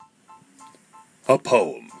A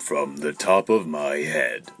poem from the top of my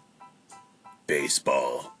head.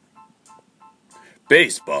 Baseball.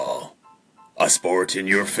 Baseball. A sport in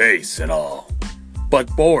your face and all.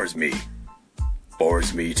 But bores me.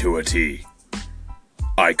 Bores me to a T.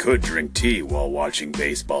 I could drink tea while watching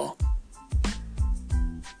baseball.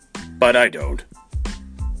 But I don't.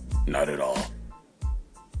 Not at all.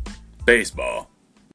 Baseball.